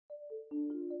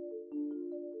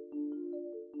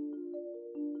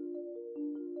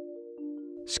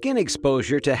Skin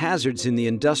exposure to hazards in the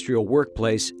industrial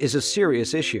workplace is a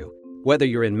serious issue. Whether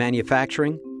you're in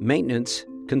manufacturing, maintenance,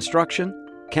 construction,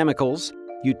 chemicals,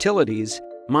 utilities,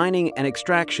 mining and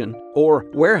extraction, or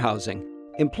warehousing,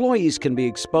 employees can be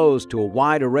exposed to a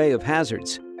wide array of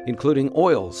hazards, including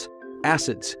oils,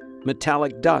 acids,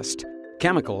 metallic dust,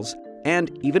 chemicals,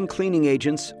 and even cleaning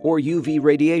agents or UV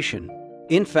radiation.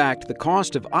 In fact, the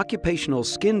cost of occupational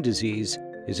skin disease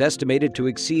is estimated to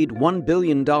exceed $1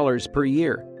 billion per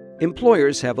year.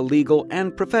 Employers have a legal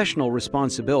and professional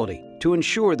responsibility to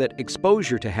ensure that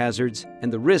exposure to hazards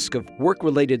and the risk of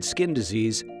work-related skin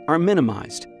disease are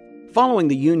minimized. Following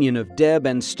the union of Deb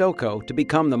and Stoko to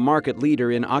become the market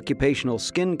leader in occupational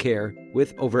skin care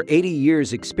with over 80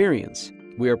 years' experience,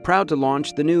 we are proud to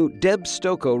launch the new Deb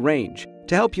Stoko range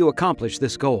to help you accomplish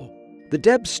this goal. The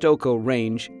Deb Stoko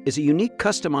range is a unique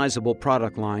customizable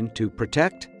product line to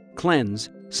protect, cleanse,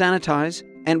 sanitize,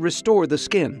 and restore the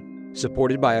skin,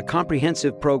 supported by a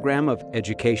comprehensive program of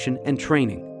education and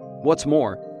training. What's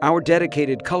more, our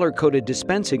dedicated color-coded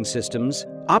dispensing systems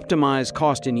optimize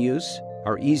cost in use,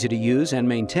 are easy to use and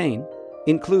maintain,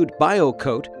 include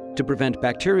BioCoat to prevent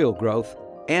bacterial growth,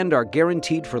 and are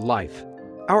guaranteed for life.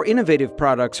 Our innovative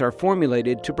products are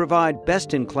formulated to provide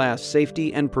best-in-class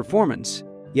safety and performance,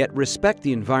 yet respect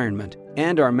the environment,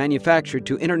 and are manufactured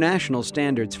to international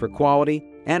standards for quality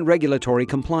and regulatory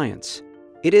compliance.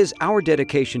 It is our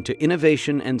dedication to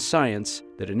innovation and science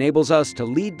that enables us to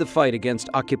lead the fight against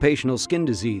occupational skin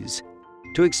disease.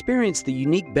 To experience the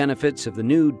unique benefits of the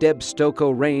new Deb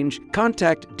Stoko range,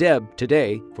 contact Deb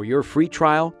today for your free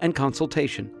trial and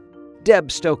consultation. Deb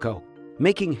Stoko,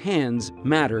 making hands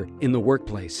matter in the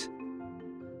workplace.